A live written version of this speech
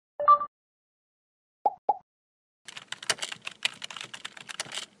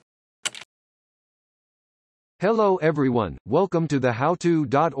Hello everyone, welcome to the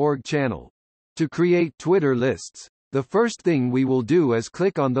howto.org channel. To create Twitter lists, the first thing we will do is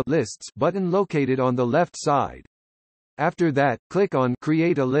click on the Lists button located on the left side. After that, click on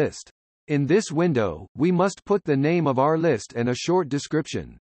Create a List. In this window, we must put the name of our list and a short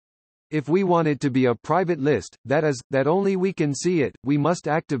description. If we want it to be a private list, that is, that only we can see it, we must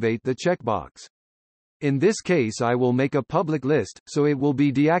activate the checkbox. In this case I will make a public list, so it will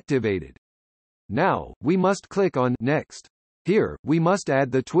be deactivated. Now, we must click on Next. Here, we must add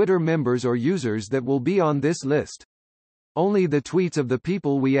the Twitter members or users that will be on this list. Only the tweets of the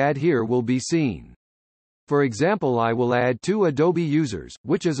people we add here will be seen. For example, I will add 2 Adobe users,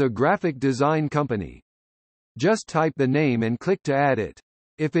 which is a graphic design company. Just type the name and click to add it.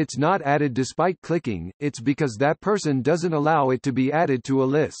 If it's not added despite clicking, it's because that person doesn't allow it to be added to a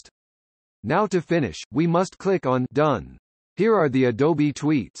list. Now to finish, we must click on Done. Here are the Adobe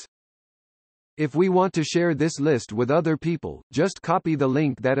tweets. If we want to share this list with other people, just copy the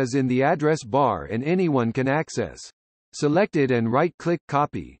link that is in the address bar and anyone can access. Select it and right-click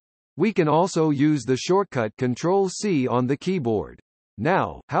Copy. We can also use the shortcut Ctrl+C on the keyboard.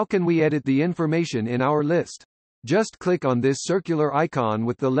 Now, how can we edit the information in our list? Just click on this circular icon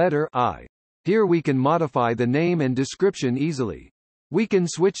with the letter I. Here we can modify the name and description easily. We can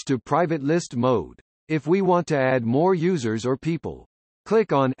switch to private list mode. If we want to add more users or people,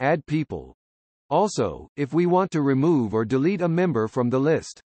 click on Add People. Also, if we want to remove or delete a member from the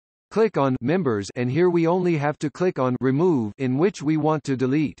list, click on Members and here we only have to click on Remove in which we want to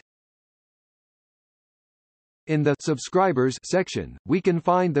delete. In the Subscribers section, we can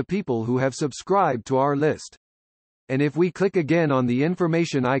find the people who have subscribed to our list. And if we click again on the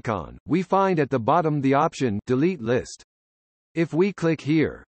information icon, we find at the bottom the option Delete List. If we click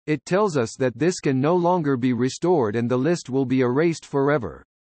here, it tells us that this can no longer be restored and the list will be erased forever.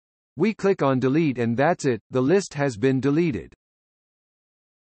 We click on Delete and that's it, the list has been deleted.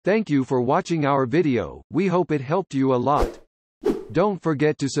 Thank you for watching our video, we hope it helped you a lot. Don't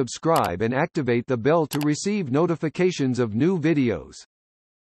forget to subscribe and activate the bell to receive notifications of new videos.